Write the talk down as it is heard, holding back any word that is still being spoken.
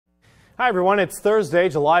Hi everyone, it's Thursday,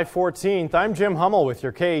 July 14th. I'm Jim Hummel with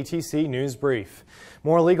your KATC News Brief.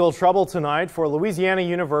 More legal trouble tonight for Louisiana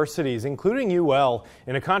universities, including UL,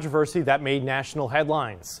 in a controversy that made national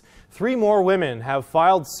headlines. 3 more women have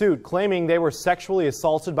filed suit claiming they were sexually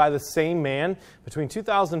assaulted by the same man between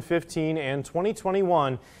 2015 and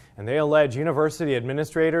 2021, and they allege university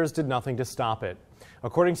administrators did nothing to stop it.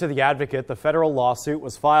 According to the Advocate, the federal lawsuit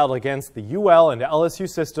was filed against the UL and LSU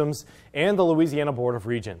systems and the Louisiana Board of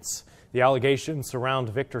Regents. The allegations surround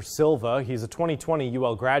Victor Silva. He's a 2020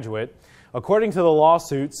 UL graduate. According to the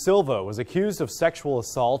lawsuit, Silva was accused of sexual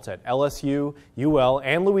assault at LSU, UL,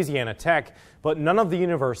 and Louisiana Tech, but none of the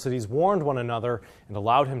universities warned one another and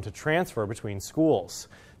allowed him to transfer between schools.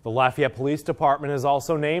 The Lafayette Police Department is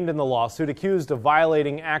also named in the lawsuit, accused of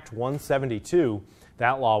violating Act 172.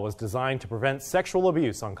 That law was designed to prevent sexual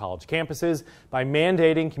abuse on college campuses by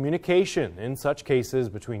mandating communication in such cases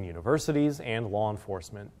between universities and law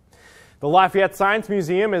enforcement. The Lafayette Science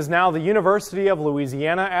Museum is now the University of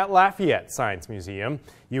Louisiana at Lafayette Science Museum.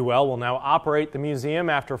 UL will now operate the museum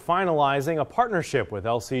after finalizing a partnership with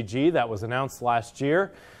LCG that was announced last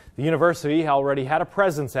year. The university already had a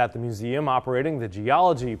presence at the museum, operating the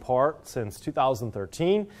geology part since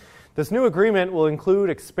 2013. This new agreement will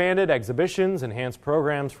include expanded exhibitions, enhanced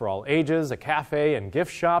programs for all ages, a cafe and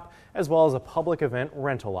gift shop, as well as a public event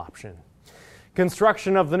rental option.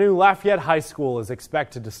 Construction of the new Lafayette High School is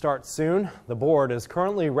expected to start soon. The board is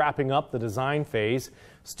currently wrapping up the design phase.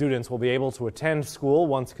 Students will be able to attend school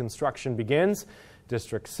once construction begins.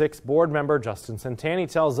 District 6 board member Justin Santani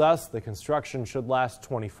tells us the construction should last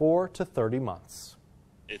 24 to 30 months.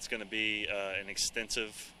 It's going to be an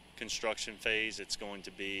extensive construction phase. It's going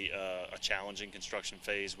to be a challenging construction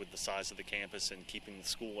phase with the size of the campus and keeping the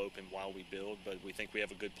school open while we build, but we think we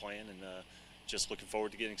have a good plan and just looking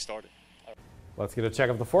forward to getting started. Let's get a check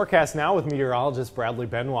of the forecast now with meteorologist Bradley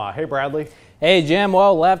Benoit. Hey, Bradley. Hey, Jim.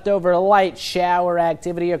 Well, leftover light shower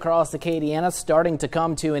activity across Acadiana starting to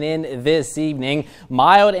come to an end this evening.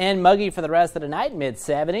 Mild and muggy for the rest of the night,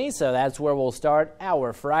 mid-70s, so that's where we'll start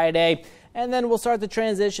our Friday. And then we'll start the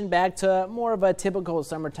transition back to more of a typical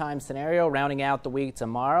summertime scenario, rounding out the week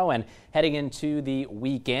tomorrow and heading into the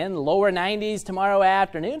weekend. Lower 90s tomorrow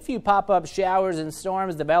afternoon. A few pop-up showers and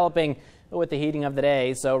storms developing with the heating of the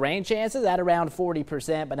day. So rain chances at around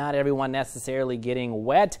 40%, but not everyone necessarily getting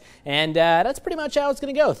wet. And that's pretty much how it's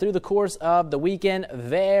going to go through the course of the weekend.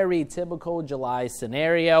 Very typical July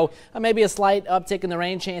scenario. Maybe a slight uptick in the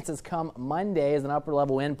rain chances come Monday as an upper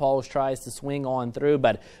level wind pulse tries to swing on through.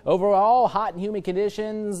 But overall, hot and humid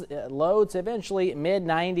conditions, low to eventually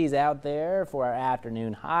mid-90s out there for our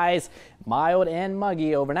afternoon highs. Mild and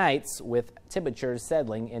muggy overnights with temperatures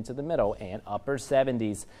settling into the middle and upper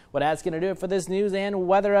 70s. Well, that's going to do it for this news and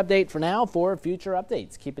weather update for now. For future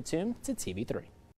updates, keep it tuned to TV3.